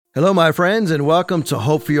Hello, my friends, and welcome to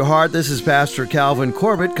Hope for Your Heart. This is Pastor Calvin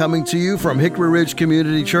Corbett coming to you from Hickory Ridge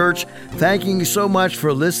Community Church. Thanking you so much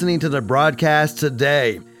for listening to the broadcast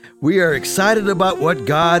today. We are excited about what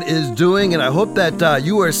God is doing, and I hope that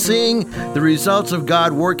you are seeing the results of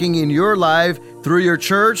God working in your life, through your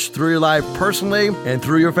church, through your life personally, and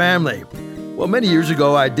through your family. Well, many years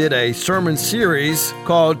ago, I did a sermon series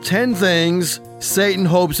called 10 Things Satan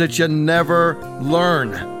Hopes That You Never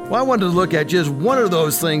Learn. Well, I wanted to look at just one of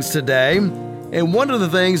those things today. And one of the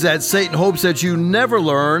things that Satan hopes that you never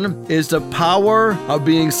learn is the power of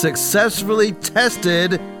being successfully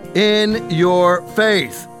tested in your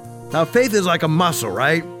faith. Now, faith is like a muscle,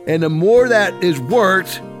 right? And the more that is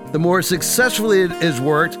worked, the more successfully it is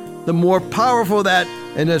worked, the more powerful that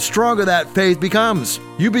and the stronger that faith becomes.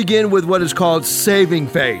 You begin with what is called saving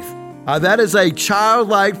faith. That is a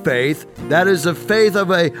childlike faith. That is the faith of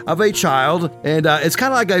a child. And it's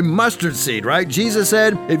kind of like a mustard seed, right? Jesus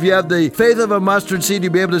said, if you have the faith of a mustard seed,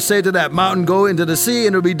 you'll be able to say to that mountain, go into the sea,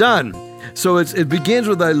 and it'll be done. So it begins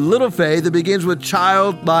with a little faith. It begins with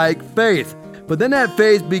childlike faith. But then that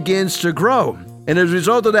faith begins to grow. And as a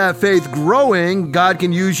result of that faith growing, God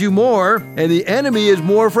can use you more, and the enemy is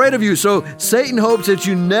more afraid of you. So Satan hopes that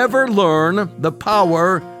you never learn the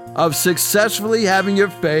power of successfully having your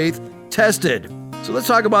faith tested. So let's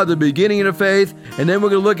talk about the beginning of faith, and then we're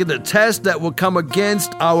going to look at the test that will come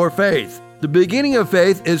against our faith. The beginning of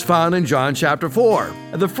faith is found in John chapter 4.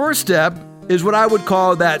 And the first step is what I would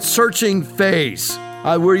call that searching phase,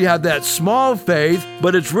 where you have that small faith,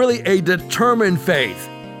 but it's really a determined faith.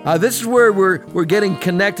 This is where we're getting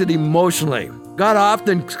connected emotionally. God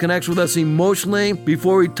often connects with us emotionally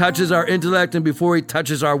before He touches our intellect and before He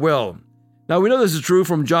touches our will. Now, we know this is true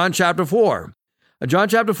from John chapter 4. John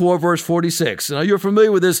chapter 4, verse 46. Now, you're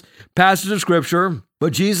familiar with this passage of Scripture,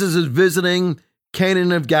 but Jesus is visiting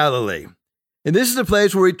Cana of Galilee. And this is the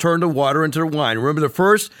place where He turned the water into wine. Remember, the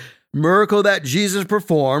first miracle that Jesus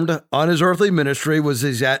performed on His earthly ministry was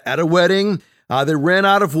at a wedding. They ran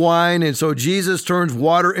out of wine, and so Jesus turns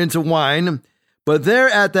water into wine. But there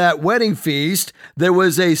at that wedding feast, there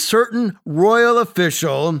was a certain royal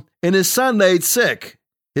official, and his son laid sick.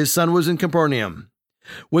 His son was in Capernaum.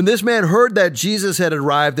 When this man heard that Jesus had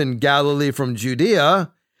arrived in Galilee from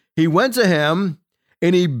Judea, he went to him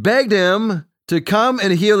and he begged him to come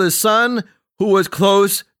and heal his son who was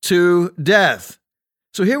close to death.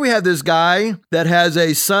 So here we have this guy that has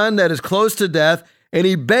a son that is close to death, and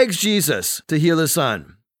he begs Jesus to heal his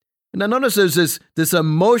son. Now notice there's this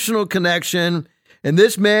emotional connection, and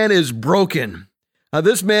this man is broken.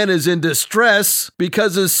 This man is in distress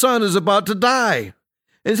because his son is about to die,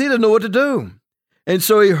 and he doesn't know what to do. And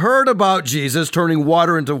so he heard about Jesus turning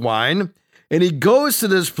water into wine, and he goes to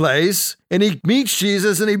this place, and he meets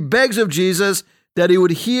Jesus, and he begs of Jesus that he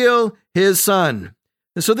would heal his son.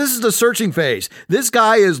 And so this is the searching phase. This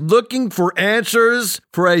guy is looking for answers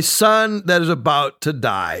for a son that is about to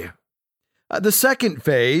die. The second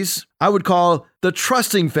phase, I would call the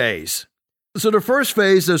trusting phase. So the first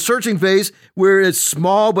phase, the searching phase, where it's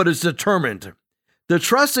small but it's determined. The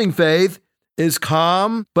trusting faith is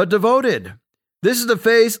calm but devoted. This is the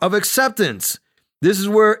phase of acceptance. This is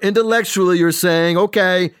where intellectually you're saying,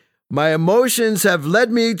 okay, my emotions have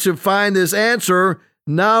led me to find this answer.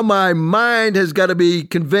 Now my mind has got to be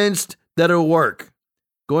convinced that it'll work.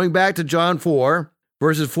 Going back to John 4,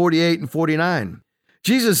 verses 48 and 49.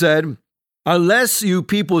 Jesus said, unless you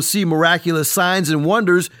people see miraculous signs and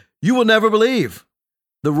wonders, you will never believe.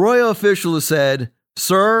 The royal official said,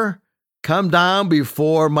 sir, come down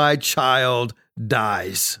before my child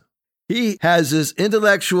dies. He has this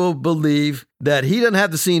intellectual belief that he doesn't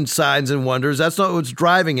have to see signs and wonders. That's not what's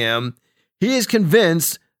driving him. He is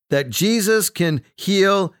convinced that Jesus can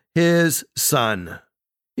heal his son.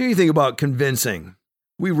 Here you think about convincing.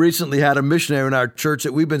 We recently had a missionary in our church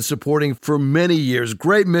that we've been supporting for many years,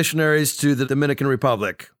 great missionaries to the Dominican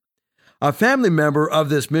Republic. A family member of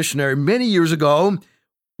this missionary many years ago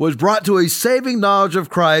was brought to a saving knowledge of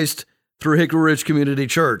Christ through Hickory Ridge Community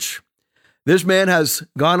Church. This man has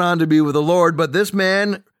gone on to be with the Lord, but this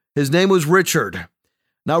man, his name was Richard.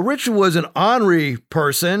 Now, Richard was an ornery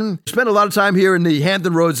person, spent a lot of time here in the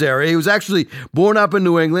Hampton Roads area. He was actually born up in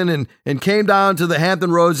New England and came down to the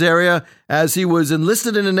Hampton Roads area as he was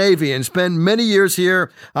enlisted in the Navy and spent many years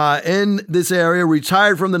here in this area,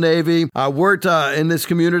 retired from the Navy, worked in this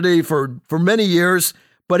community for many years,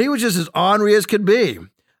 but he was just as ornery as could be.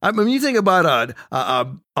 I mean, you think about a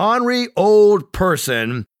ornery old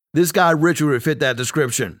person, this guy Richard would fit that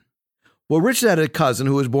description. Well, Richard had a cousin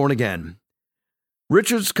who was born again.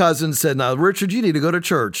 Richard's cousin said, now, Richard, you need to go to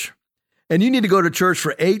church. And you need to go to church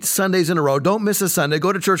for 8 Sundays in a row. Don't miss a Sunday.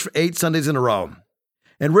 Go to church for 8 Sundays in a row.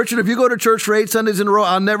 And Richard, if you go to church for 8 Sundays in a row,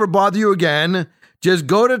 I'll never bother you again. Just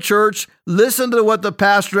go to church, listen to what the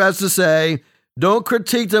pastor has to say. Don't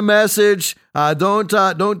critique the message. Don't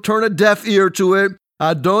turn a deaf ear to it.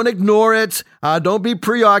 Don't ignore it. Don't be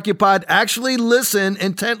preoccupied. Actually listen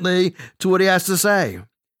intently to what he has to say.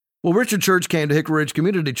 Well, Richard Church came to Hickory Ridge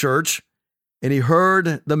Community Church, and he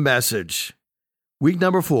heard the message. Week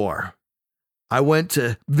number 4, I went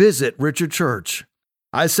to visit Richard Church.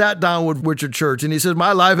 I sat down with Richard Church, and he said,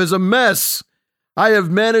 my life is a mess. I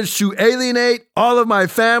have managed to alienate all of my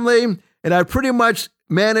family, and I pretty much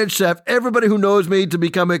managed to have everybody who knows me to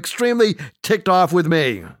become extremely ticked off with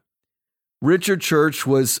me. Richard Church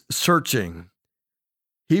was searching.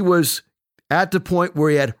 He was at the point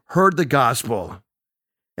where he had heard the gospel.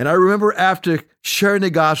 And I remember after sharing the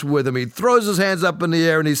gospel with him, he throws his hands up in the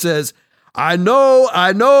air and he says, I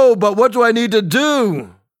know, but what do I need to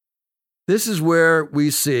do? This is where we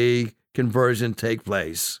see conversion take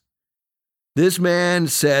place. This man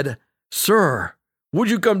said, Sir, would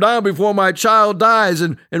you come down before my child dies?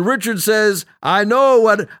 And Richard says, I know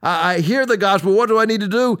what, I hear the gospel. What do I need to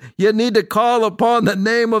do? You need to call upon the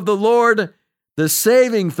name of the Lord. The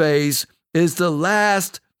saving phase is the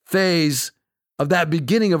last phase of that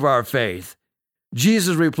beginning of our faith.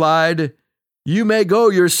 Jesus replied, you may go,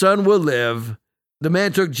 your son will live. The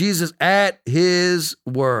man took Jesus at his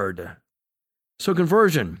word. So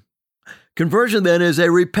conversion then is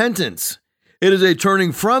a repentance. It is a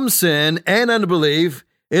turning from sin and unbelief.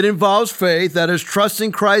 It involves faith, that is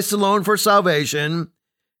trusting Christ alone for salvation.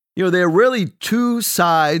 They're really two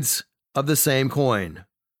sides of the same coin.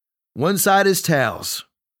 One side is tails.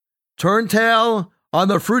 Turn tail on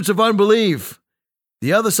the fruits of unbelief.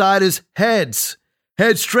 The other side is heads.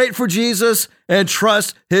 Head straight for Jesus and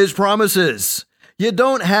trust his promises. You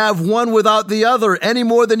don't have one without the other any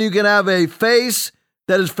more than you can have a face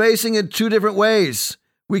that is facing in two different ways.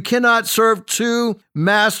 We cannot serve two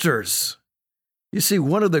masters. You see,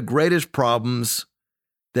 one of the greatest problems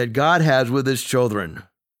that God has with his children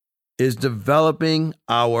is developing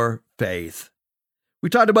our faith. We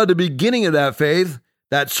talked about the beginning of that faith,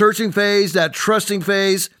 that searching phase, that trusting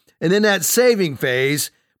phase, and then that saving phase.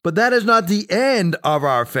 But that is not the end of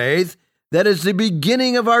our faith. That is the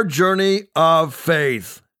beginning of our journey of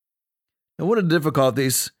faith. And one of the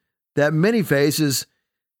difficulties that many face is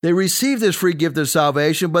they receive this free gift of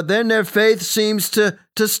salvation, but then their faith seems to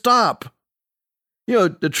stop.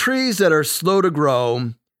 The trees that are slow to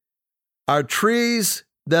grow are trees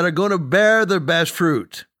that are going to bear the best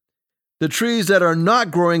fruit. The trees that are not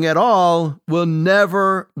growing at all will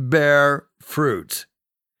never bear fruit.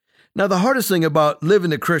 Now, the hardest thing about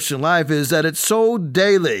living the Christian life is that it's so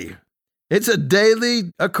daily. It's a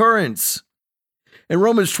daily occurrence. In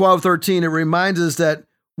Romans 12:13, it reminds us that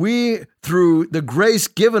we, through the grace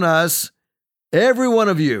given us, every one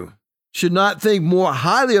of you should not think more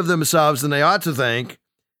highly of themselves than they ought to think,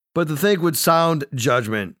 but to think with sound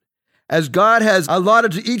judgment, as God has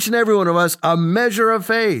allotted to each and every one of us a measure of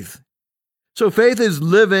faith. So faith is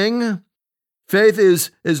living. Faith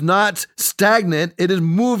is not stagnant. It is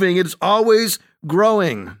moving. It is always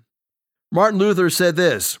growing. Martin Luther said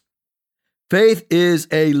this, faith is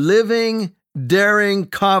a living, daring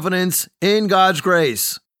confidence in God's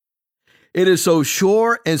grace. It is so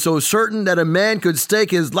sure and so certain that a man could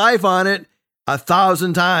stake his life on it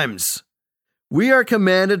 1,000 times. We are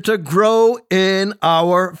commanded to grow in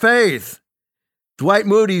our faith. Dwight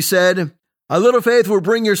Moody said, a little faith will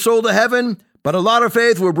bring your soul to heaven, but a lot of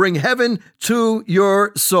faith will bring heaven to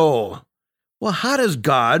your soul. Well, how does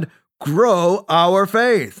God grow our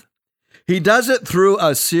faith? He does it through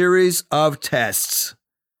a series of tests.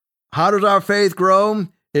 How does our faith grow?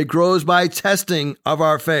 It grows by testing of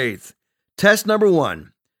our faith. Test number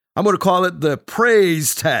 1, I'm going to call it the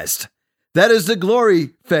praise test. That is the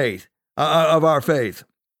glory faith of our faith.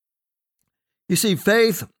 You see,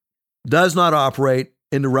 faith does not operate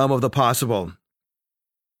in the realm of the possible.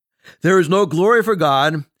 There is no glory for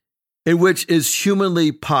God in which is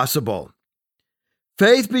humanly possible.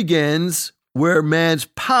 Faith begins where man's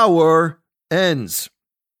power ends.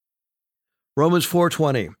 Romans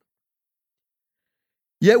 4:20.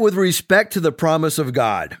 Yet with respect to the promise of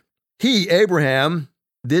God, he, Abraham,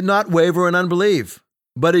 did not waver in unbelief,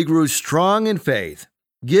 but he grew strong in faith,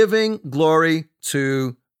 giving glory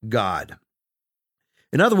to God.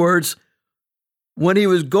 In other words, when he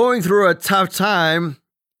was going through a tough time,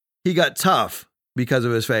 he got tough because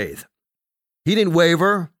of his faith. He didn't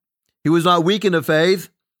waver. He was not weak in the faith.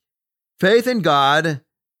 Faith in God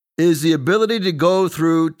is the ability to go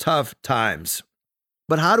through tough times.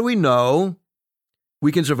 But how do we know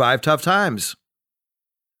we can survive tough times?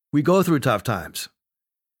 We go through tough times.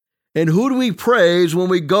 And who do we praise when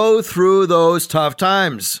we go through those tough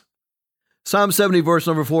times? Psalm 70, verse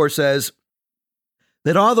number 4 says,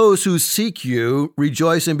 "Let all those who seek you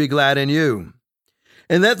rejoice and be glad in you.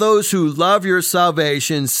 And let those who love your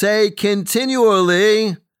salvation say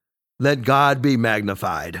continually, let God be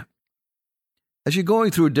magnified." As you're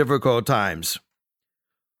going through difficult times,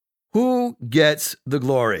 who gets the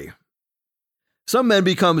glory? Some men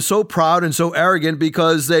become so proud and so arrogant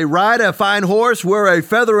because they ride a fine horse, wear a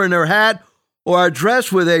feather in their hat, or are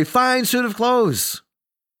dressed with a fine suit of clothes.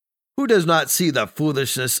 Who does not see the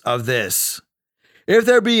foolishness of this? If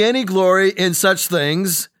there be any glory in such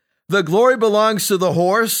things, the glory belongs to the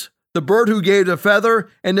horse, the bird who gave the feather,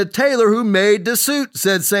 and the tailor who made the suit,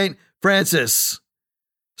 said St. Francis.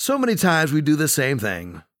 So many times we do the same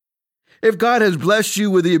thing. If God has blessed you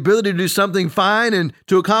with the ability to do something fine and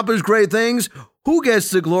to accomplish great things, who gets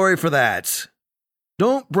the glory for that?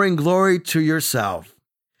 Don't bring glory to yourself.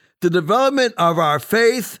 The development of our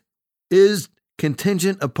faith is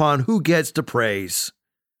contingent upon who gets the praise,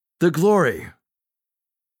 the glory.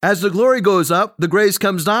 As the glory goes up, the grace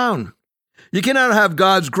comes down. You cannot have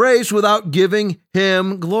God's grace without giving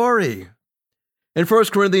Him glory. In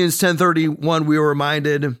 1 Corinthians 10:31, we are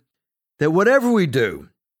reminded that whatever we do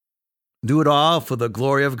it all for the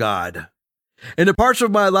glory of God. In the parts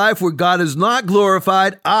of my life where God is not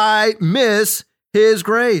glorified, I miss His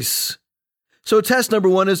grace. So test number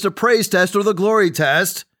 1 is the praise test or the glory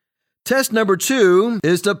test. Test number 2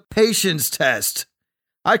 is the patience test.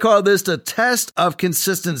 I call this the test of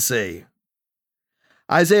consistency.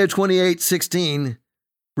 Isaiah 28:16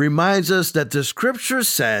 reminds us that the scripture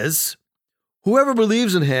says, whoever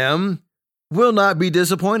believes in Him will not be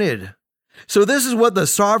disappointed. So this is what the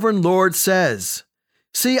sovereign Lord says.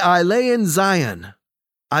 See, I lay in Zion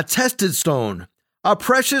a tested stone, a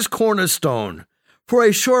precious cornerstone, for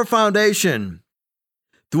a sure foundation.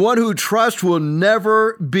 The one who trusts will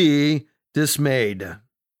never be dismayed.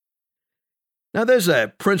 Now, there's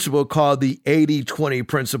a principle called the 80-20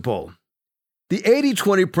 principle. The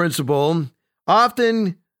 80-20 principle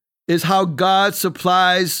often is how God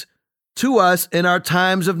supplies to us in our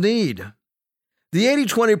times of need. The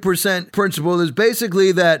 80-20% principle is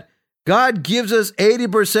basically that God gives us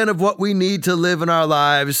 80% of what we need to live in our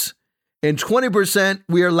lives, and 20%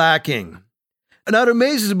 we are lacking. And it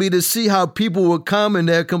amazes me to see how people will come and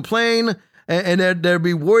they'll complain and they'll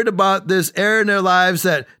be worried about this area in their lives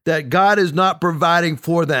that God is not providing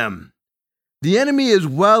for them. The enemy is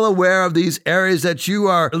well aware of these areas that you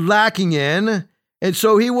are lacking in, and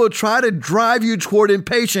so he will try to drive you toward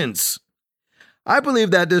impatience. I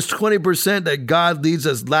believe that this 20% that God leads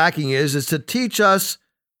us lacking is to teach us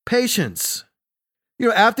patience. You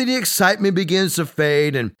know, after the excitement begins to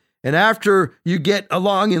fade and after you get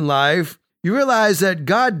along in life, you realize that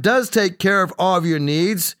God does take care of all of your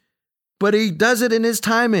needs, but He does it in His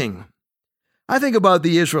timing. I think about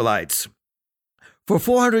the Israelites. For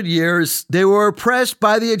 400 years, they were oppressed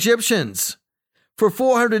by the Egyptians. For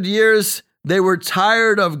 400 years, they were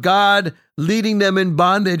tired of God leading them in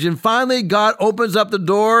bondage. And finally, God opens up the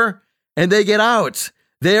door and they get out.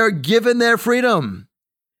 They are given their freedom.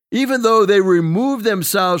 Even though they removed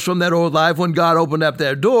themselves from that old life when God opened up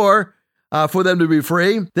their door for them to be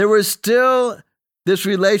free, there was still this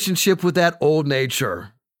relationship with that old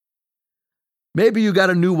nature. Maybe you got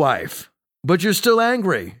a new wife, but you're still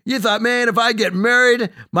angry. You thought, man, if I get married,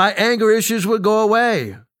 my anger issues would go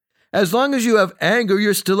away. As long as you have anger,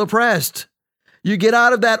 you're still oppressed. You get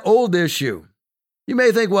out of that old issue. You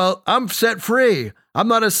may think, well, I'm set free. I'm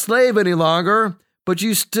not a slave any longer, but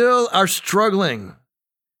you still are struggling.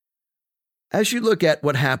 As you look at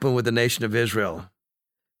what happened with the nation of Israel,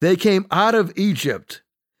 they came out of Egypt.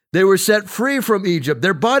 They were set free from Egypt.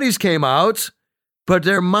 Their bodies came out, but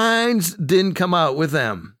their minds didn't come out with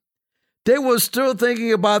them. They were still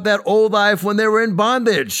thinking about that old life when they were in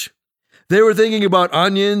bondage. They were thinking about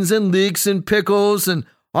onions and leeks and pickles, and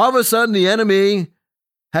all of a sudden the enemy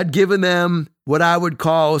had given them what I would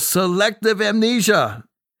call selective amnesia.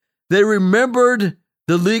 They remembered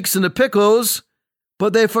the leeks and the pickles,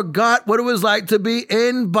 but they forgot what it was like to be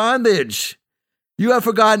in bondage. You have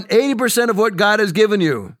forgotten 80% of what God has given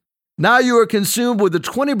you. Now you are consumed with the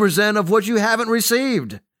 20% of what you haven't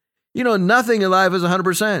received. You know, nothing in life is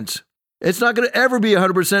 100%. It's not going to ever be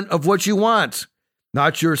 100% of what you want.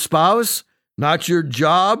 Not your spouse, not your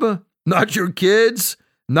job, not your kids,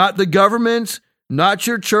 not the government, not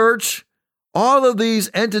your church. All of these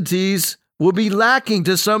entities will be lacking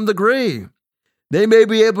to some degree. They may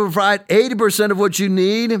be able to provide 80% of what you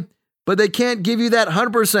need, but they can't give you that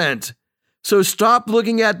 100%. So stop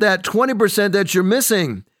looking at that 20% that you're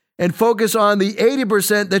missing and focus on the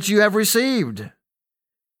 80% that you have received.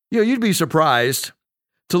 You'd be surprised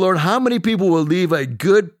to learn how many people will leave a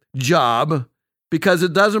good job because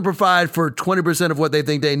it doesn't provide for 20% of what they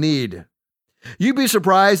think they need. You'd be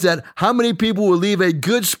surprised at how many people will leave a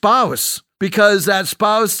good spouse because that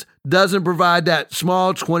spouse doesn't provide that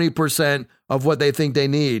small 20% of what they think they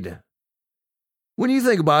need. When you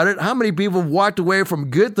think about it, how many people have walked away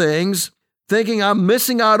from good things thinking I'm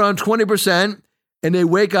missing out on 20%, and they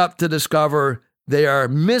wake up to discover they are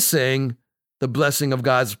missing the blessing of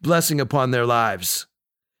God's blessing upon their lives.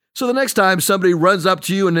 So the next time somebody runs up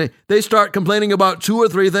to you and they start complaining about 2 or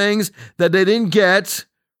 3 things that they didn't get,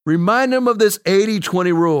 remind them of this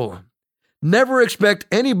 80-20 rule. Never expect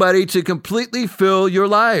anybody to completely fill your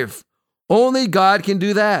life. Only God can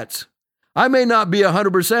do that. I may not be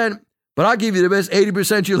 100%, but I'll give you the best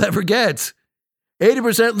 80% you'll ever get.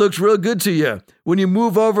 80% looks real good to you. When you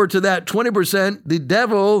move over to that 20%, the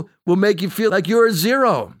devil will make you feel like you're a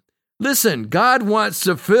 0. Listen, God wants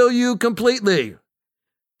to fill you completely.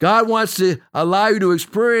 God wants to allow you to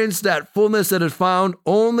experience that fullness that is found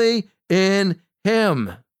only in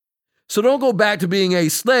Him. So don't go back to being a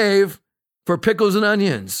slave for pickles and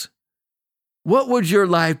onions. What would your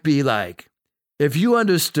life be like if you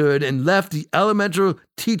understood and left the elemental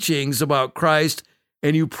teachings about Christ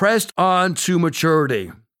and you pressed on to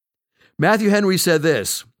maturity? Matthew Henry said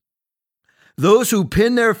this: "Those who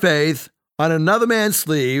pin their faith on another man's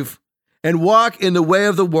sleeve and walk in the way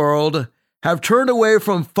of the world have turned away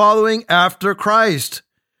from following after Christ.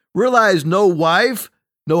 Realize no wife,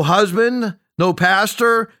 no husband, no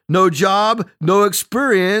pastor, no job, no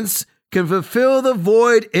experience can fulfill the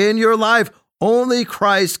void in your life. Only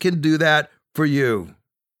Christ can do that for you.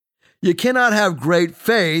 You cannot have great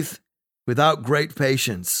faith without great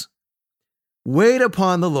patience. Wait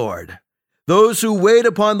upon the Lord. Those who wait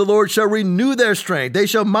upon the Lord shall renew their strength. They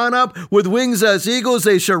shall mount up with wings as eagles.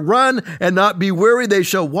 They shall run and not be weary. They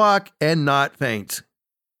shall walk and not faint."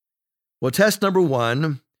 Well, test number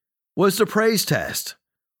 1 was the praise test.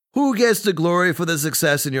 Who gets the glory for the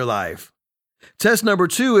success in your life? Test number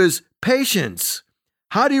 2 is patience.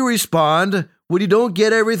 How do you respond when you don't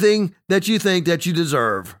get everything that you think that you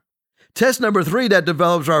deserve? Test number 3 that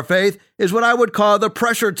develops our faith is what I would call the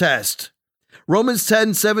pressure test. Romans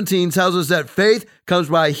 10:17 tells us that faith comes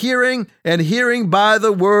by hearing, and hearing by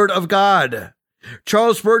the word of God.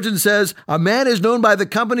 Charles Spurgeon says, "A man is known by the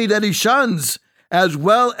company that he shuns, as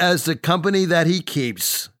well as the company that he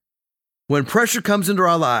keeps." When pressure comes into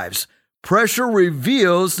our lives, pressure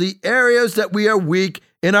reveals the areas that we are weak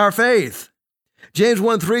in our faith. James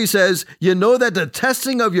 1:3 says, "You know that the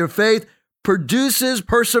testing of your faith produces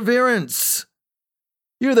perseverance."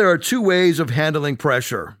 There are 2 ways of handling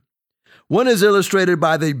pressure. One is illustrated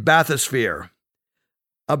by the bathysphere.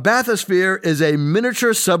 A bathysphere is a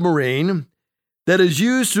miniature submarine that is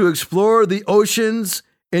used to explore the oceans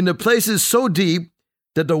into places so deep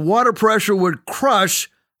that the water pressure would crush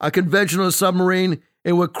a conventional submarine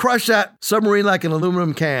and would crush that submarine like an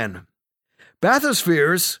aluminum can.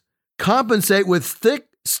 Bathyspheres compensate with thick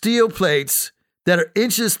steel plates that are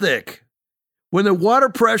inches thick. When the water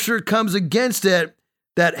pressure comes against it,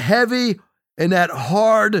 that heavy and that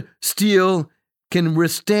hard steel can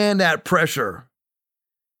withstand that pressure.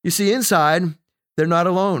 You see, inside, they're not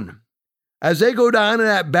alone. As they go down in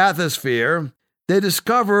that bathysphere, they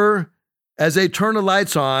discover, as they turn the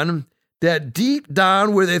lights on, that deep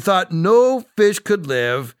down where they thought no fish could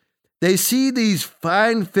live, they see these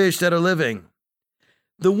fine fish that are living.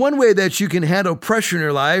 The one way that you can handle pressure in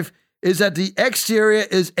your life is that the exterior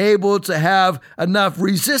is able to have enough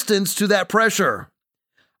resistance to that pressure.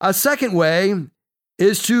 A second way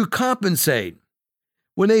is to compensate.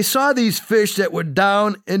 When they saw these fish that were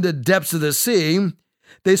down in the depths of the sea,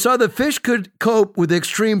 they saw the fish could cope with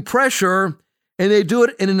extreme pressure, and they do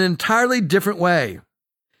it in an entirely different way.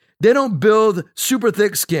 They don't build super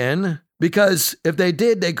thick skin, because if they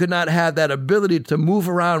did, they could not have that ability to move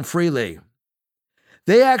around freely.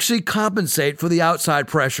 They actually compensate for the outside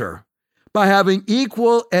pressure by having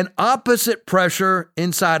equal and opposite pressure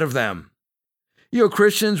inside of them.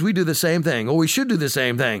 Christians, we do the same thing, or we should do the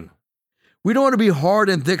same thing. We don't want to be hard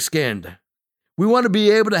and thick-skinned. We want to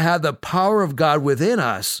be able to have the power of God within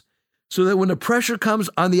us so that when the pressure comes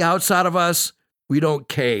on the outside of us, we don't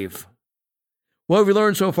cave. What have we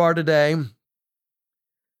learned so far today?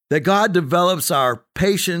 That God develops our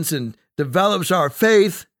patience and develops our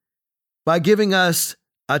faith by giving us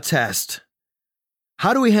a test.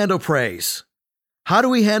 How do we handle praise? How do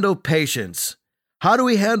we handle patience? How do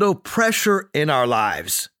we handle pressure in our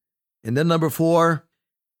lives? And then number 4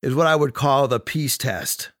 is what I would call the peace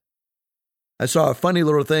test. I saw a funny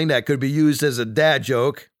little thing that could be used as a dad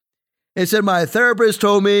joke. It said, "My therapist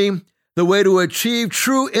told me The way to achieve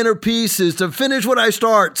true inner peace is to finish what I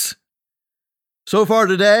start. So far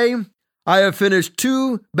today, I have finished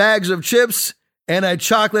 2 bags of chips and a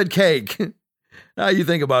chocolate cake. Now you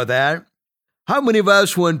think about that. How many of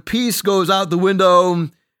us, when peace goes out the window,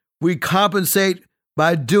 we compensate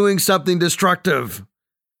by doing something destructive?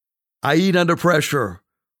 I eat under pressure,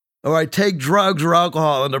 or I take drugs or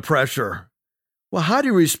alcohol under pressure. Well, how do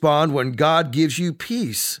you respond when God gives you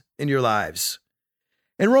peace in your lives?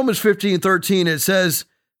 In Romans 15:13, it says,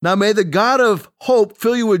 "Now may the God of hope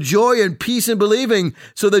fill you with joy and peace in believing,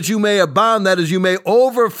 so that you may abound, that is, you may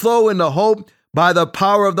overflow into hope by the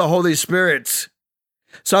power of the Holy Spirit."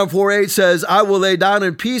 Psalm 4:8 says, "I will lay down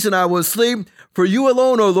in peace and I will sleep, for you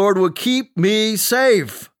alone, O Lord, will keep me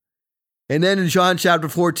safe." And then in John chapter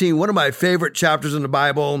 14, one of my favorite chapters in the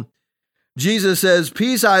Bible, Jesus says,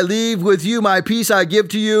 "Peace I leave with you, my peace I give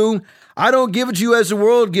to you. I don't give it to you as the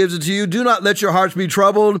world gives it to you. Do not let your hearts be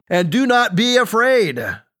troubled, and do not be afraid."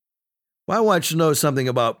 Well, I want you to know something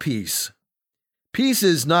about peace. Peace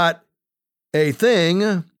is not a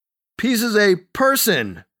thing. Peace is a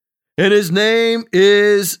person, and his name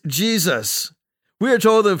is Jesus. We are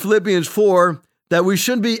told in Philippians 4 that we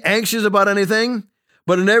shouldn't be anxious about anything,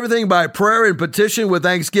 but in everything by prayer and petition with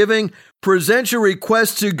thanksgiving, present your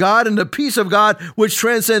requests to God, and the peace of God, which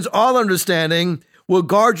transcends all understanding, will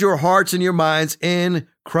guard your hearts and your minds in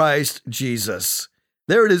Christ Jesus.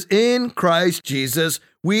 There it is, in Christ Jesus,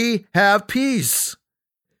 we have peace.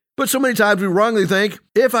 But so many times we wrongly think,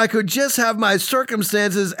 if I could just have my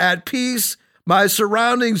circumstances at peace, my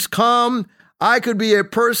surroundings calm, I could be a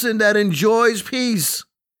person that enjoys peace.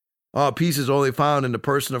 Oh, peace is only found in the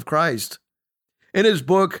person of Christ. In his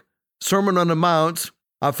book, Sermon on the Mount,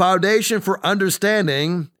 A Foundation for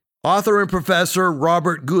Understanding, author and professor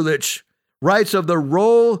Robert Guelich writes of the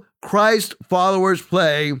role Christ followers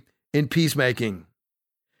play in peacemaking.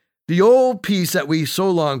 The old peace that we so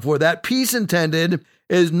long for, that peace intended,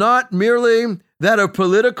 is not merely that of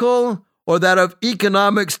political or that of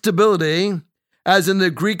economic stability, as in the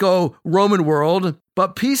Greco-Roman world,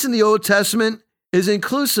 but peace in the Old Testament is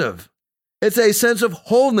inclusive. It's a sense of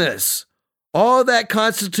wholeness, all that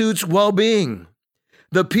constitutes well-being.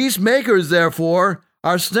 The peacemakers, therefore,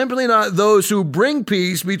 are simply not those who bring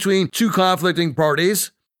peace between 2 conflicting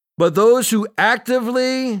parties, but those who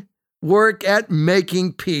actively work at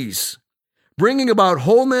making peace, bringing about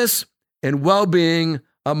wholeness and well-being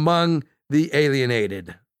among the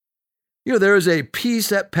alienated. There is a peace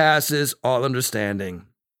that passes all understanding.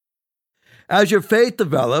 As your faith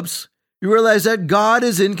develops, you realize that God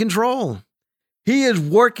is in control. He is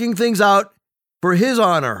working things out for His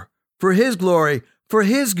honor, for His glory, for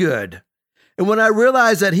His good. And when I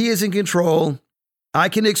realize that He is in control, I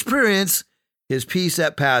can experience His peace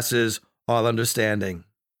that passes all understanding.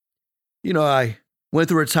 I went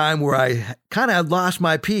through a time where I kind of had lost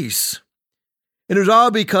my peace. And it was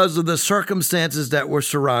all because of the circumstances that were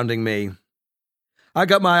surrounding me. I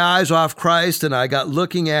got my eyes off Christ and I got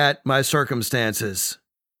looking at my circumstances.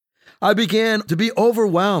 I began to be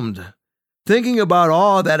overwhelmed, thinking about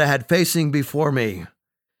all that I had facing before me,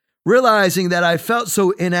 realizing that I felt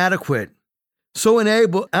so inadequate, so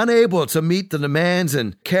unable to meet the demands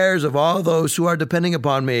and cares of all those who are depending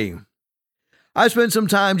upon me. I spent some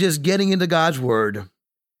time just getting into God's Word.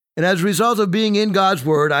 And as a result of being in God's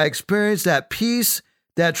Word, I experienced that peace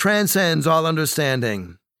that transcends all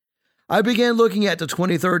understanding. I began looking at the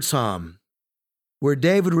 23rd Psalm, where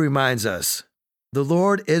David reminds us, "The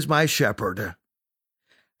Lord is my shepherd."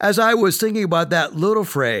 As I was thinking about that little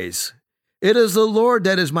phrase, it is the Lord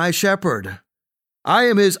that is my shepherd. I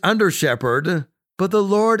am His under-shepherd, but the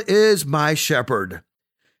Lord is my shepherd.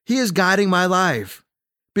 He is guiding my life.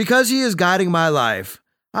 Because He is guiding my life,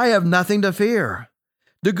 I have nothing to fear.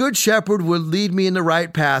 The Good Shepherd will lead me in the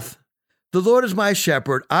right path. The Lord is my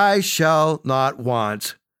shepherd. I shall not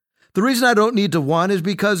want. The reason I don't need to want is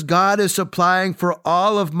because God is supplying for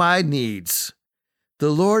all of my needs.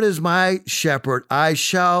 The Lord is my shepherd. I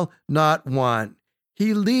shall not want.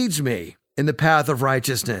 He leads me in the path of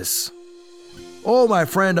righteousness. Oh, my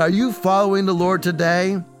friend, are you following the Lord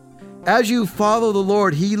today? As you follow the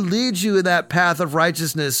Lord, He leads you in that path of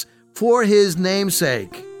righteousness for His name's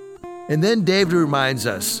sake. And then David reminds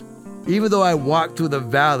us, "Even though I walk through the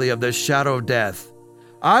valley of the shadow of death,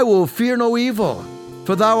 I will fear no evil,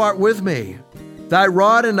 for Thou art with me. Thy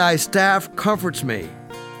rod and Thy staff comforts me."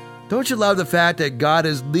 Don't you love the fact that God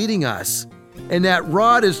is leading us? And that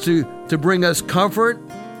rod is to bring us comfort,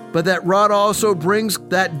 but that rod also brings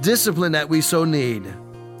that discipline that we so need.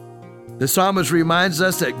 The psalmist reminds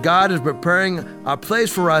us that God is preparing a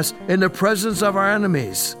place for us in the presence of our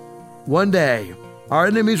enemies. One day, Our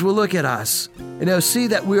enemies will look at us and they'll see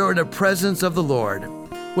that we are in the presence of the Lord.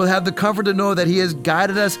 We'll have the comfort to know that He has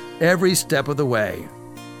guided us every step of the way.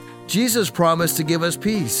 Jesus promised to give us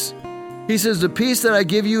peace. He says, "The peace that I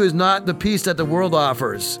give you is not the peace that the world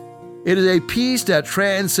offers. It is a peace that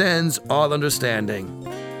transcends all understanding."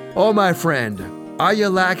 Oh, my friend, are you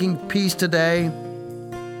lacking peace today?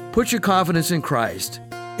 Put your confidence in Christ.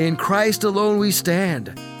 In Christ alone we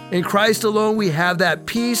stand. In Christ alone we have that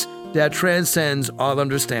peace that transcends all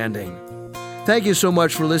understanding. Thank you so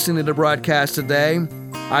much for listening to the broadcast today.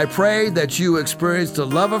 I pray that you experience the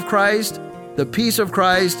love of Christ, the peace of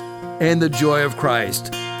Christ, and the joy of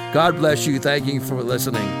Christ. God bless you. Thank you for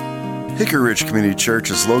listening. Hickory Ridge Community Church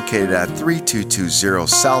is located at 3220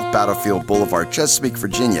 South Battlefield Boulevard, Chesapeake,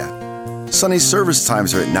 Virginia. Sunday service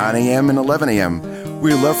times are at 9 a.m. and 11 a.m.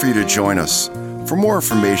 We'd love for you to join us. For more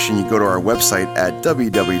information, you go to our website at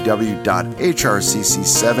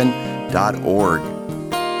www.hrcc7.org.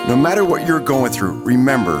 No matter what you're going through,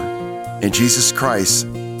 remember, in Jesus Christ,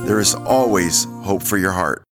 there is always hope for your heart.